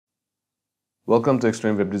Welcome to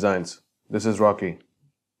Extreme Web Designs. This is Rocky.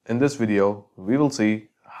 In this video, we will see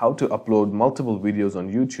how to upload multiple videos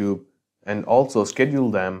on YouTube and also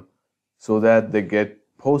schedule them so that they get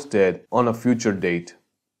posted on a future date.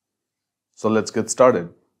 So let's get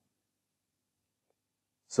started.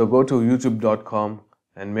 So go to youtube.com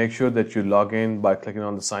and make sure that you log in by clicking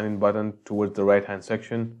on the sign in button towards the right hand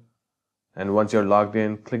section. And once you're logged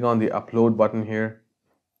in, click on the upload button here.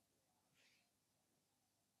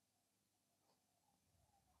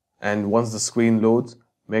 And once the screen loads,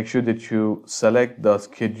 make sure that you select the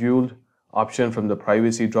scheduled option from the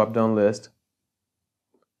privacy drop-down list.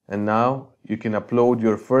 And now you can upload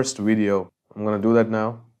your first video. I'm going to do that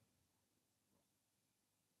now.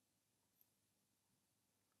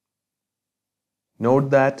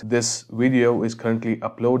 Note that this video is currently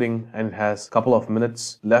uploading and it has a couple of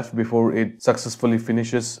minutes left before it successfully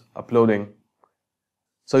finishes uploading.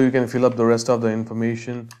 So you can fill up the rest of the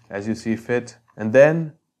information as you see fit. And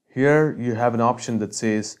then here you have an option that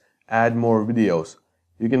says add more videos.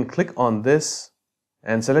 You can click on this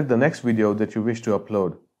and select the next video that you wish to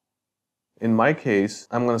upload. In my case,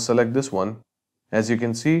 I'm going to select this one. As you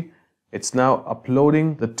can see, it's now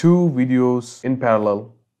uploading the two videos in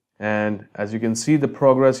parallel. And as you can see the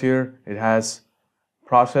progress here, it has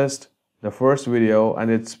processed the first video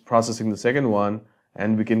and it's processing the second one.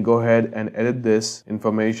 And we can go ahead and edit this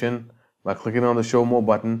information by clicking on the show more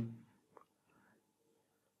button.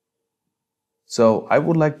 So I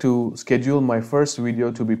would like to schedule my first video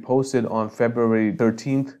to be posted on February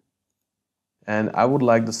 13th. And I would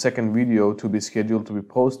like the second video to be scheduled to be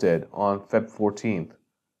posted on Feb 14th.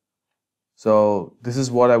 So this is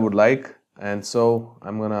what I would like. And so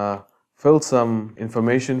I'm gonna fill some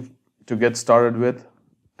information to get started with,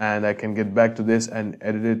 and I can get back to this and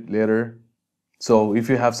edit it later. So if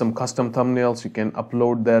you have some custom thumbnails, you can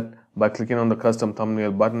upload that by clicking on the custom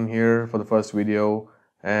thumbnail button here for the first video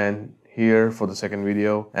and here for the second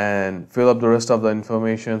video, and fill up the rest of the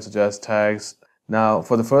information such as tags. Now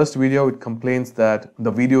for the first video, it complains that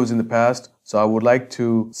the video is in the past, so I would like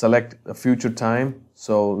to select a future time.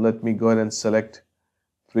 So let me go ahead and select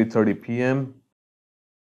 3:30 p.m.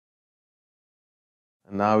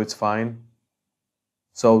 and now it's fine.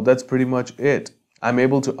 So that's pretty much it. I'm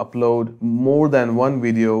able to upload more than one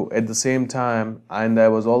video at the same time, and I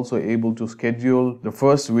was also able to schedule the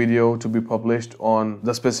first video to be published on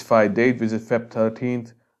the specified date, which is Feb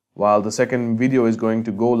 13th, while the second video is going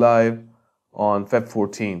to go live on Feb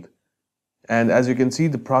 14th. And as you can see,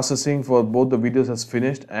 the processing for both the videos has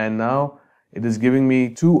finished, and now it is giving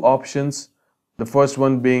me two options. The first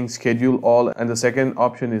one being schedule all, and the second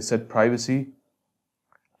option is set privacy.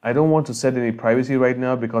 I don't want to set any privacy right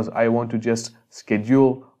now because I want to just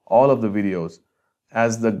schedule all of the videos.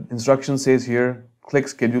 As the instruction says here, click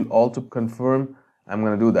schedule all to confirm. I'm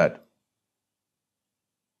going to do that.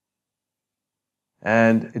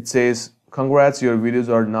 And it says, congrats, your videos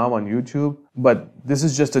are now on YouTube. But this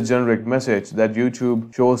is just a generic message that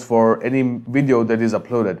YouTube shows for any video that is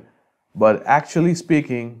uploaded. But actually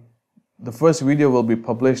speaking, the first video will be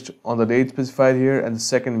published on the date specified here, and the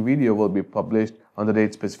second video will be published on the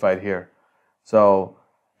date specified here. So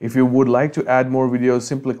if you would like to add more videos,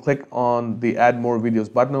 simply click on the add more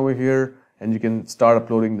videos button over here and you can start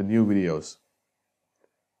uploading the new videos.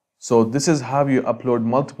 So this is how you upload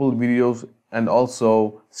multiple videos and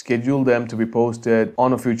also schedule them to be posted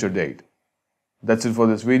on a future date. That's it for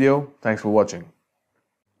this video. Thanks for watching.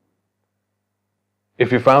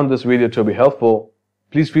 If you found this video to be helpful,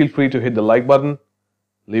 please feel free to hit the like button,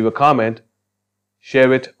 leave a comment,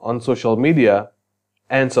 share it on social media,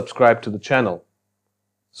 and subscribe to the channel.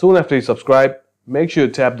 Soon after you subscribe, make sure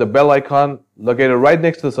you tap the bell icon located right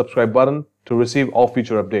next to the subscribe button to receive all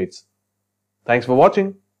future updates. Thanks for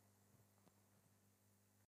watching.